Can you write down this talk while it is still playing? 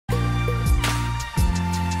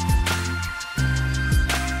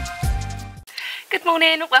Good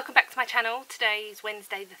morning, welcome back to my channel. Today is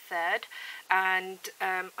Wednesday the 3rd and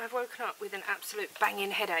I've woken up with an absolute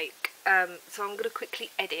banging headache, so I'm going to quickly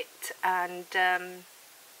edit and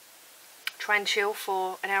try and chill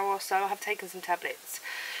for an hour or so. I have taken some tablets,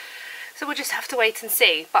 so we'll just have to wait and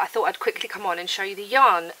see, but I thought I'd quickly come on and show you the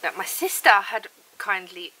yarn that my sister had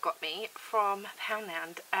kindly got me from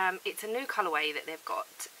Poundland. It's a new colourway that they've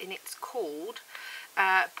got and it's called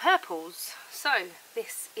Purples. So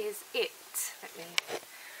this is it.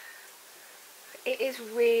 It is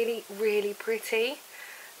really pretty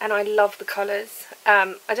and I love the colours.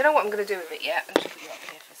 I don't know what I'm going to do with it yet. I'm just put you up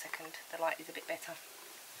here for a second, the light is a bit better.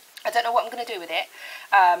 I don't know what I'm going to do with it,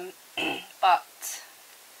 but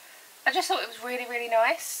I just thought it was really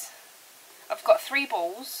nice. I've got 3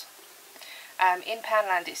 balls. In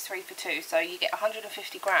Poundland it's 3 for 2, so you get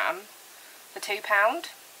 150 gram for £2,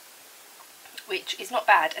 which is not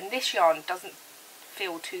bad, and this yarn doesn't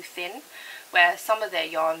feel too thin, where some of their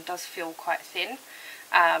yarn does feel quite thin,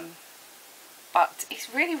 but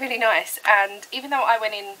it's really nice. And even though I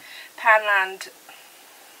went in Poundland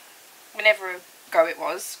whenever ago it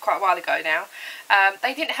was, quite a while ago now,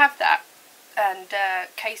 they didn't have that, and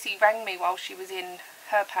Casey rang me while she was in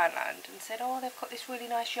her Poundland and said, oh, they've got this really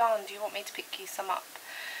nice yarn, do you want me to pick you some up?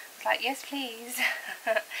 I was like, yes please.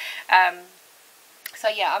 So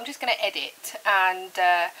yeah, I'm just going to edit and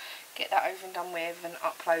get that over and done with and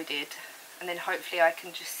uploaded, and then hopefully I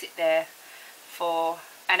can just sit there for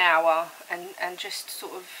an hour and just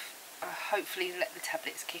sort of hopefully let the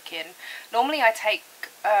tablets kick in. Normally I take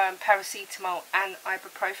paracetamol and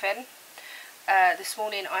ibuprofen. This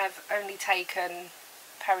morning I've only taken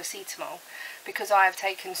paracetamol because I have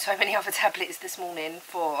taken so many other tablets this morning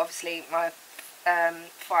for obviously my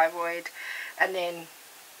thyroid, and then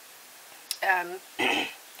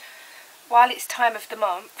while it's time of the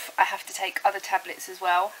month I have to take other tablets as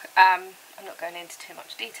well. I'm not going into too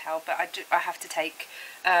much detail, but I have to take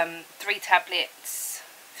 3 tablets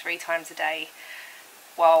 3 times a day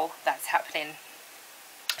while that's happening.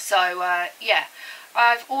 So yeah,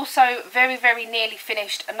 I've also very nearly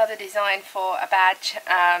finished another design for a badge,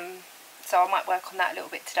 so I might work on that a little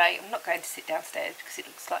bit today. I'm not going to sit downstairs because it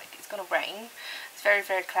looks like it's going to rain. It's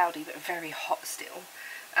very cloudy but very hot still.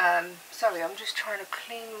 Sorry, I'm just trying to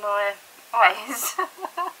clean my eyes.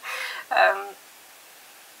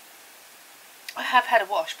 I have had a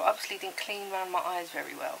wash, but obviously didn't clean around my eyes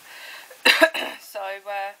very well. So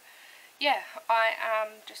yeah, I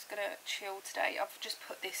am just going to chill today. I've just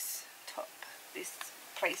put this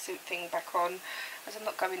play suit thing back on as I'm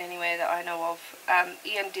not going anywhere that I know of.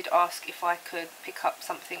 Ian did ask if I could pick up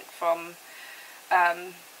something from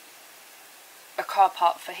a car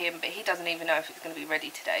park for him, but he doesn't even know if it's going to be ready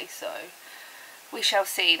today, so we shall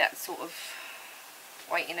see. That's sort of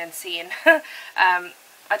waiting and seeing.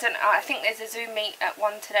 I don't know, I think there's a Zoom meet at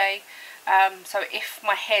 1 today, so if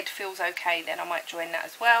my head feels okay then I might join that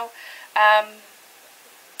as well.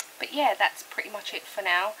 But yeah, that's pretty much it for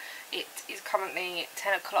now. It is currently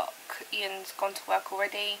 10 o'clock. Ian's gone to work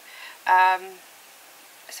already.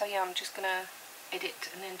 So yeah, I'm just going to edit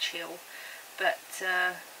and then chill. But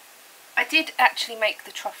I did actually make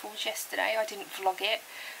the truffles yesterday. I didn't vlog it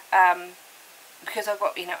because I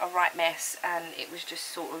got in a right mess and it was just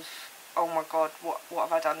sort of, oh my god, what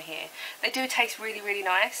have I done here? They do taste really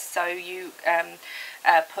nice. So you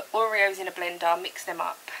put Oreos in a blender, mix them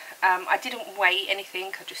up. I didn't weigh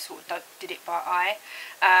anything, I just sort of did it by eye.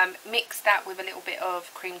 Mixed that with a little bit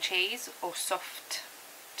of cream cheese or soft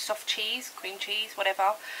cheese, cream cheese,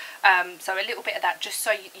 whatever. So a little bit of that just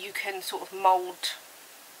so you can sort of mould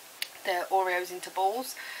the Oreos into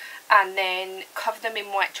balls, and then cover them in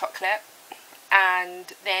white chocolate,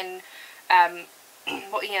 and then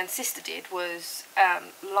what Ian's sister did was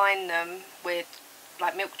line them with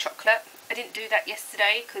like milk chocolate. I didn't do that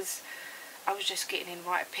yesterday because I was just getting in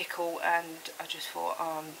right a pickle and I just thought,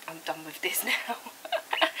 oh, I'm done with this now.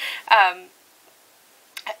 And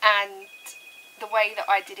the way that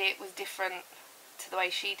I did it was different to the way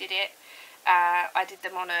she did it. I did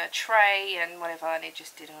them on a tray and whatever, and it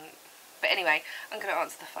just didn't. But anyway, I'm going to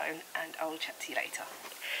answer the phone and I will chat to you later.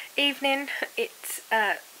 Evening, it's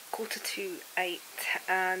 7:45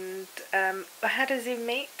 and I had a Zoom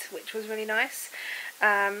meet which was really nice.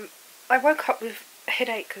 I woke up with a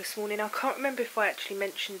headache this morning. I can't remember if I actually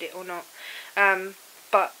mentioned it or not,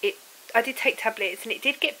 but I did take tablets and it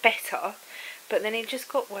did get better, but then it just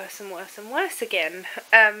got worse and worse again.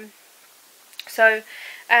 So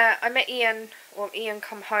I met Ian, or Ian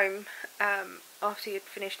come home after he had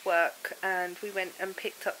finished work, and we went and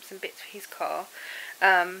picked up some bits for his car,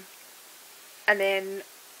 and then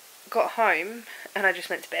got home and I just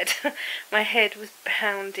went to bed. My head was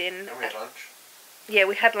pounding. And we had lunch. yeah,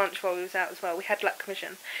 we had lunch while we was out as well. We had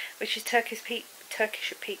Lakmajan, which is Turkish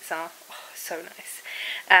pizza. Oh, so nice.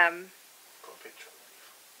 Got a picture.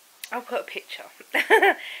 I'll put a picture.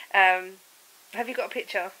 Have you got a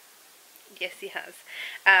picture? Yes, he has.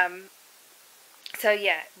 So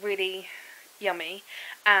yeah, really yummy.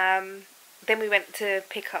 Then we went to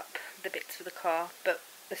pick up the bits for the car, but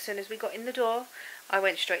as soon as we got in the door, I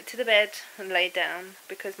went straight to the bed and laid down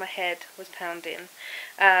because my head was pounding.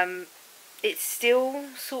 It's still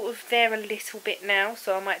sort of there a little bit now,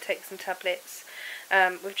 so I might take some tablets.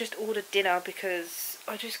 We've just ordered dinner because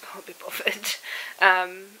I just can't be bothered.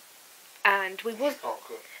 And we was... Oh,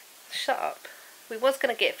 good. Shut up. We was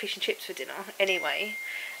going to get fish and chips for dinner anyway.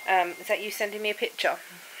 Is that you sending me a picture?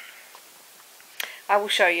 I will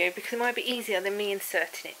show you because it might be easier than me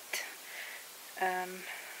inserting it.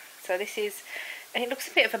 So this is... It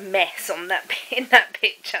looks a bit of a mess on that in that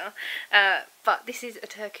picture, but this is a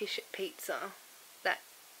Turkish pizza. That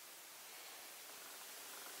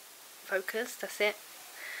focus, that's it.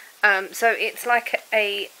 So it's like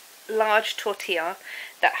a large tortilla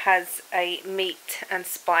that has a meat and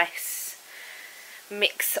spice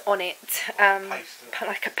mix on it,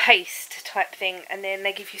 like a paste type thing, and then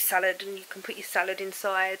they give you salad and you can put your salad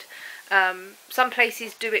inside. Some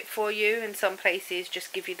places do it for you and some places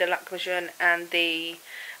just give you the lahmacun and the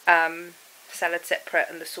salad separate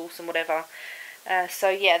and the sauce and whatever. So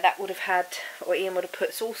yeah, that would have had, or Ian would have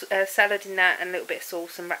put sauce, salad in that and a little bit of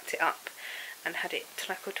sauce and wrapped it up and had it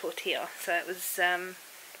like a tortilla. So it was,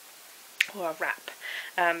 or a wrap.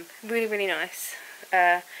 Really, really nice.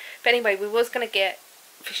 But anyway, we was going to get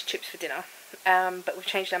fish and chips for dinner, but we've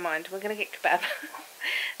changed our mind. We're going to get kebab.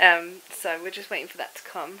 So we're just waiting for that to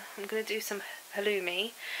come. I'm going to do some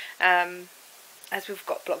halloumi, as we've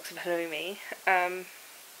got blocks of halloumi.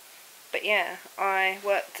 But yeah, I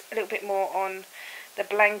worked a little bit more on the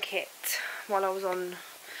blanket while I was on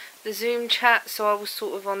the Zoom chat, so I was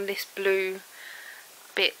sort of on this blue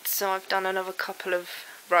bit, so I've done another couple of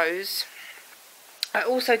rows. I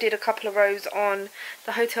also did a couple of rows on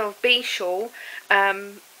the Hotel B shawl.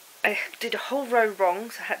 I did a whole row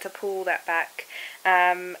wrong, so I had to pull that back.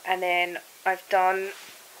 And then I've done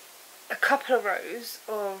a couple of rows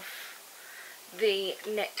of the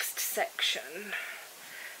next section.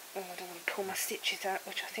 Oh, I don't want to pull my stitches out,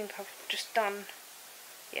 which I think I've just done.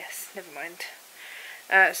 Yes, never mind.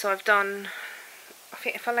 So I've done, I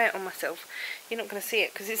think if I lay it on myself, you're not going to see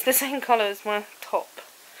it because it's the same colour as my top.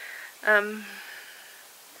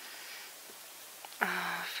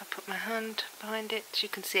 If I put my hand behind it, you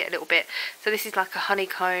can see it a little bit. So this is like a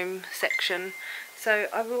honeycomb section. So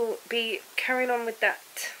I will be carrying on with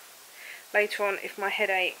that later on if my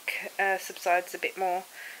headache subsides a bit more.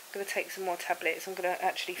 I'm going to take some more tablets. I'm going to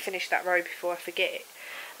actually finish that row before I forget it.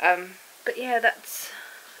 But yeah, that's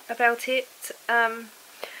about it. I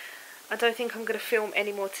don't think I'm going to film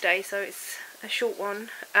any more today, so it's a short one.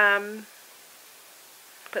 But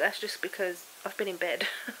that's just because I've been in bed.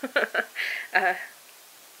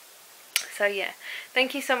 So yeah,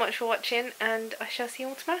 thank you so much for watching, and I shall see you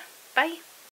all tomorrow. Bye.